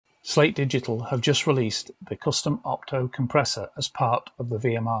Slate Digital have just released the custom opto compressor as part of the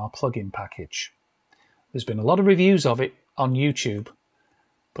VMR plugin package. There's been a lot of reviews of it on YouTube,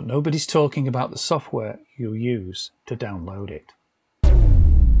 but nobody's talking about the software you use to download it.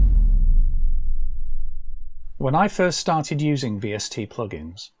 When I first started using VST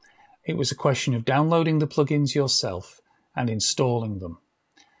plugins, it was a question of downloading the plugins yourself and installing them.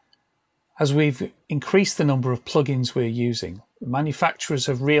 As we've increased the number of plugins we're using, manufacturers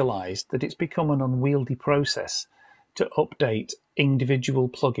have realized that it's become an unwieldy process to update individual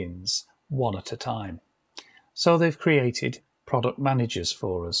plugins one at a time. So they've created product managers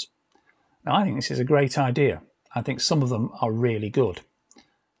for us. Now, I think this is a great idea. I think some of them are really good.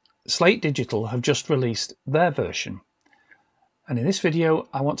 Slate Digital have just released their version. And in this video,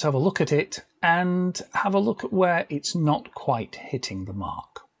 I want to have a look at it and have a look at where it's not quite hitting the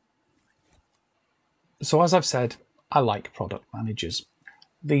mark. So as I've said, I like product managers.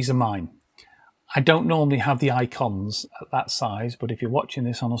 These are mine. I don't normally have the icons at that size, but if you're watching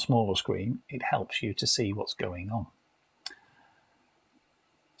this on a smaller screen, it helps you to see what's going on.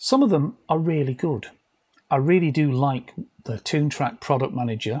 Some of them are really good. I really do like the TuneTrack product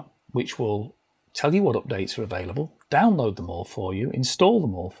manager, which will tell you what updates are available, download them all for you, install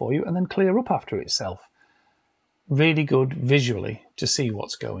them all for you, and then clear up after itself. Really good visually to see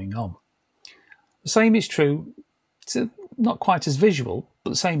what's going on. The same is true, it's not quite as visual, but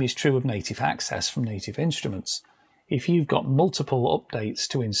the same is true of Native Access from Native Instruments. If you've got multiple updates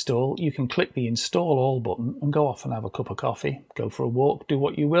to install, you can click the Install All button and go off and have a cup of coffee, go for a walk, do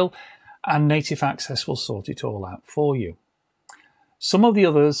what you will, and Native Access will sort it all out for you. Some of the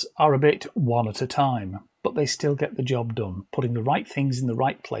others are a bit one at a time, but they still get the job done, putting the right things in the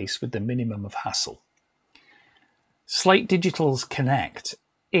right place with the minimum of hassle. Slate Digital's Connect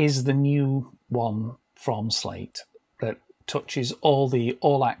is the new one from Slate that touches all the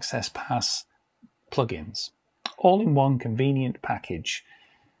All Access Pass plugins, all in one convenient package,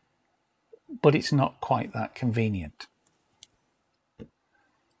 but it's not quite that convenient.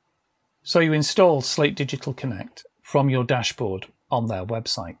 So you install Slate Digital Connect from your dashboard on their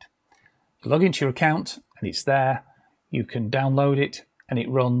website. You log into your account and it's there. You can download it and it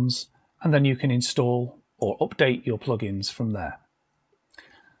runs, and then you can install or update your plugins from there.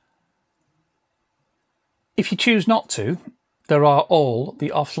 If you choose not to, there are all the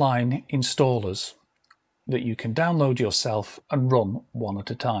offline installers that you can download yourself and run one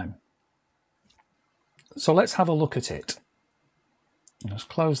at a time. So let's have a look at it. Let's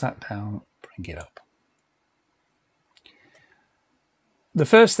close that down, bring it up. The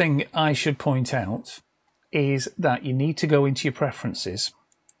first thing I should point out is that you need to go into your preferences,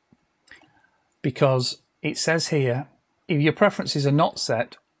 because it says here, if your preferences are not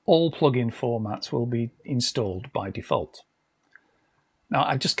set, all plugin formats will be installed by default. Now,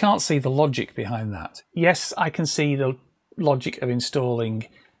 I just can't see the logic behind that. Yes, I can see the logic of installing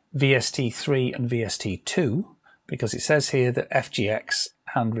VST3 and VST2, because it says here that FGX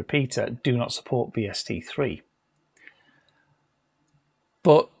and Repeater do not support VST3.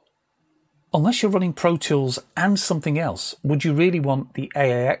 But unless you're running Pro Tools and something else, would you really want the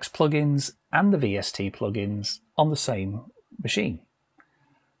AAX plugins and the VST plugins on the same machine?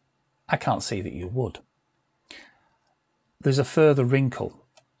 I can't see that you would. There's a further wrinkle.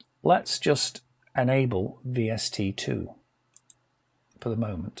 Let's just enable VST2 for the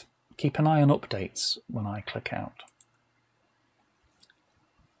moment. Keep an eye on updates when I click out.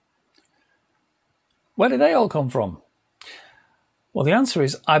 Where did they all come from? Well, the answer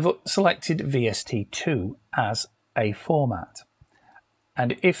is I've selected VST2 as a format.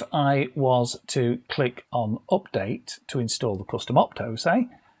 And if I was to click on Update to install the custom opto, say,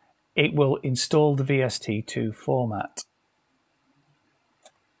 it will install the VST2 format.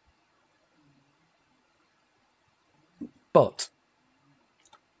 But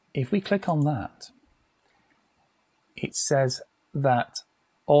if we click on that, it says that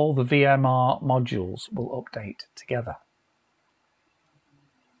all the VMR modules will update together.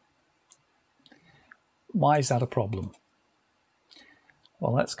 Why is that a problem?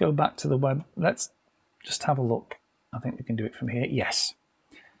 Well, let's go back to the web. Let's just have a look. I think we can do it from here. Yes.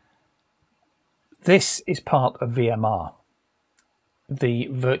 This is part of VMR, the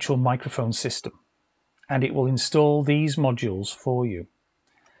virtual microphone system, and it will install these modules for you.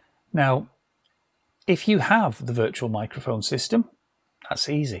 Now, if you have the virtual microphone system, that's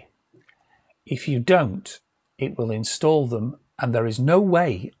easy. If you don't, it will install them, and there is no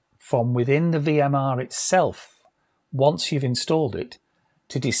way from within the VMR itself, once you've installed it,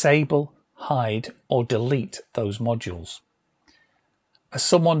 to disable, hide, or delete those modules. As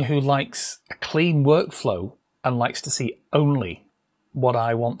someone who likes a clean workflow and likes to see only what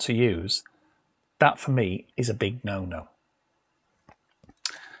I want to use, that for me is a big no-no.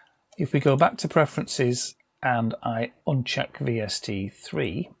 If we go back to preferences and I uncheck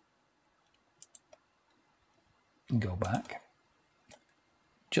VST3 and go back,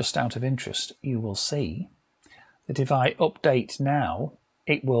 just out of interest, you will see that if I update now,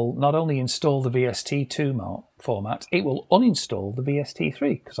 it will not only install the VST2 format, it will uninstall the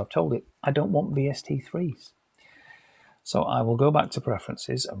VST3 because I've told it I don't want VST3s. So I will go back to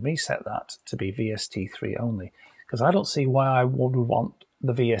preferences and reset that to be VST3 only, because I don't see why I would want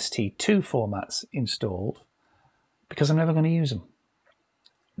the VST2 formats installed, because I'm never going to use them.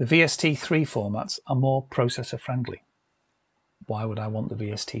 The VST3 formats are more processor friendly. Why would I want the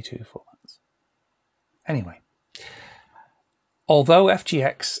VST2 formats? Anyway, although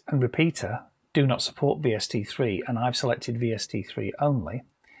FGX and Repeater do not support VST3 and I've selected VST3 only,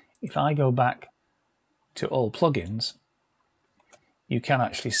 if I go back to all plugins, you can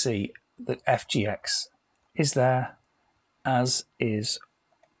actually see that FGX is there, as is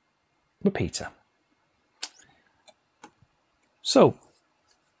Repeater. So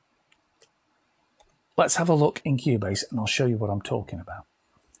let's have a look in Cubase and I'll show you what I'm talking about.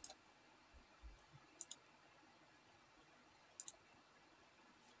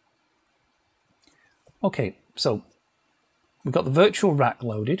 Okay, so we've got the virtual rack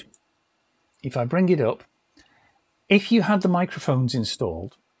loaded. If I bring it up, if you had the microphones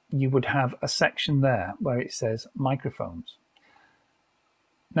installed, you would have a section there where it says microphones.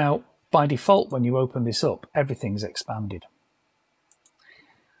 Now, by default, when you open this up, everything's expanded.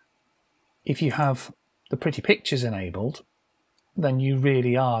 If you have the pretty pictures enabled, then you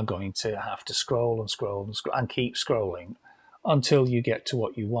really are going to have to scroll and scroll and scroll and keep scrolling until you get to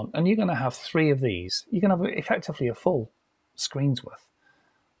what you want. And you're going to have 3 of these. You're going to have effectively a full screen's worth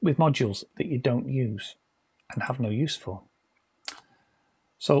with modules that you don't use and have no use for.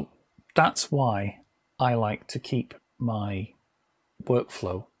 So that's why I like to keep my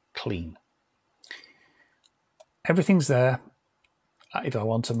workflow clean. Everything's there. If I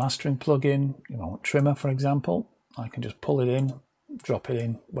want a mastering plugin, if I want trimmer, for example, I can just pull it in, drop it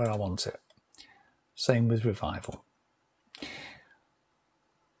in where I want it. Same with Revival.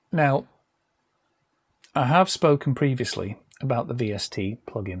 Now, I have spoken previously about the VST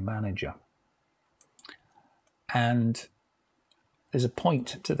plugin manager. And there's a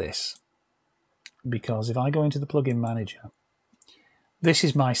point to this, because if I go into the plugin manager, this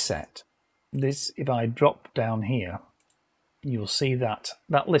is my set. This, if I drop down here, you'll see that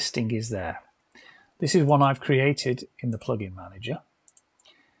that listing is there. This is one I've created in the plugin manager.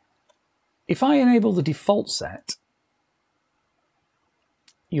 If I enable the default set,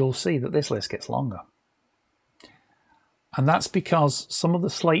 you'll see that this list gets longer. And that's because some of the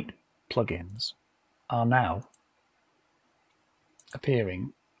Slate plugins are now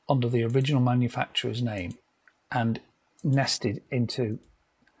appearing under the original manufacturer's name and nested into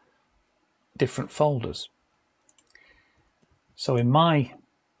different folders. So in my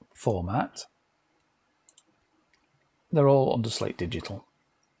format, they're all under Slate Digital.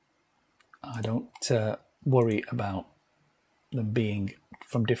 I don't worry about them being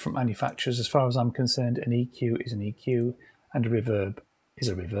from different manufacturers. As far as I'm concerned, an EQ is an EQ and a reverb is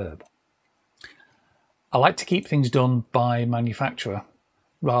a reverb. I like to keep things done by manufacturer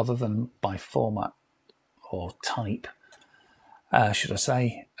rather than by format or type, should I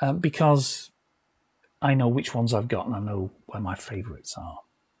say, because I know which ones I've got and I know where my favorites are.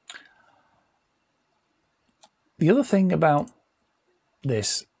 The other thing about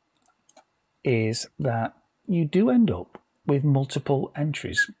this is that you do end up with multiple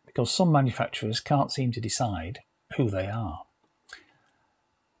entries because some manufacturers can't seem to decide who they are.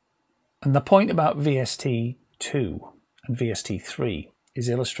 And the point about VST2 and VST3 is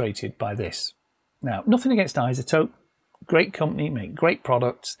illustrated by this. Now, nothing against Isotope, great company, make great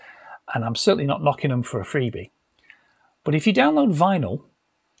products, and I'm certainly not knocking them for a freebie. But if you download vinyl,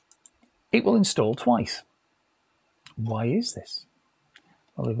 it will install twice. Why is this?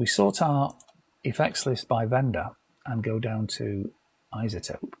 Well, if we sort our effects list by vendor and go down to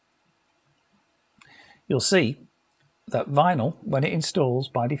Isotope, you'll see that vinyl, when it installs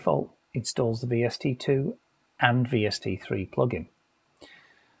by default, installs the VST2 and VST3 plugin.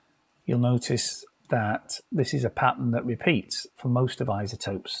 You'll notice that this is a pattern that repeats for most of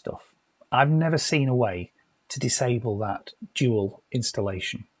Isotope's stuff. I've never seen a way to disable that dual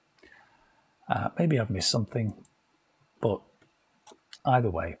installation. Maybe I've missed something, but either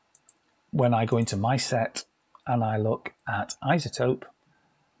way, when I go into my set and I look at Isotope,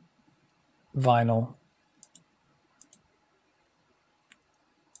 vinyl,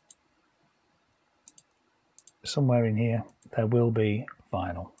 somewhere in here, there will be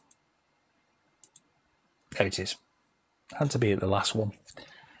vinyl. There it is. Had to be at the last one.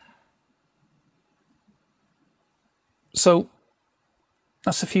 So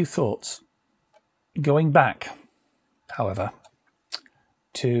that's a few thoughts. Going back, however,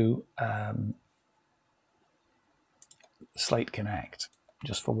 to Slate Connect,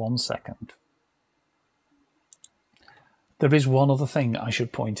 just for 1 second. There is one other thing I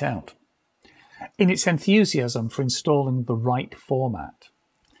should point out. In its enthusiasm for installing the right format,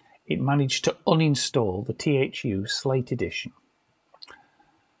 it managed to uninstall the THU Slate Edition.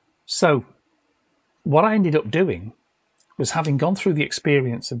 So what I ended up doing was, having gone through the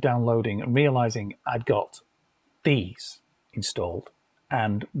experience of downloading and realizing I'd got these installed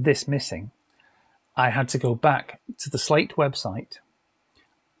and this missing, I had to go back to the Slate website,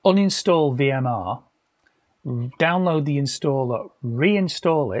 uninstall VMR, download the installer,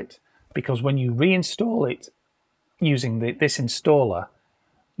 reinstall it, because when you reinstall it using this installer,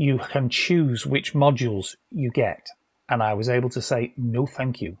 you can choose which modules you get. And I was able to say no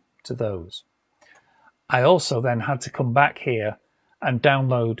thank you to those. I also then had to come back here and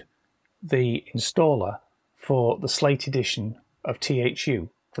download the installer for the Slate edition of THU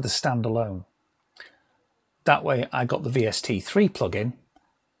for the standalone. That way I got the VST3 plugin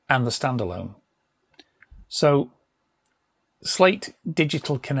and the standalone. So Slate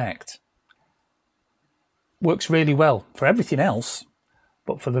Digital Connect works really well for everything else,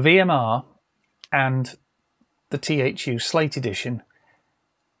 but for the VMR and the THU Slate edition,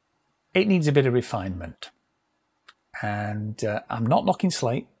 it needs a bit of refinement. And I'm not knocking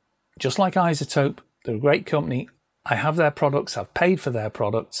Slate. Just like Isotope, they're a great company. I have their products, I've paid for their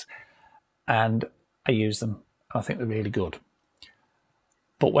products, and I use them. I think they're really good.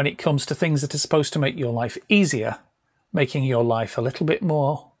 But when it comes to things that are supposed to make your life easier, making your life a little bit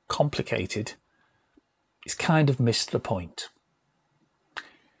more complicated, it's kind of missed the point.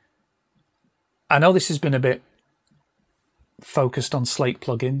 I know this has been a bit focused on Slate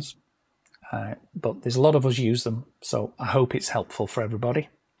plugins, but there's a lot of us use them, so I hope it's helpful for everybody.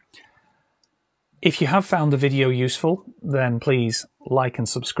 If you have found the video useful, then please like and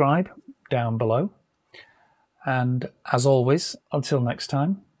subscribe down below. And as always, until next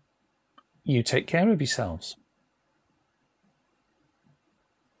time, you take care of yourselves.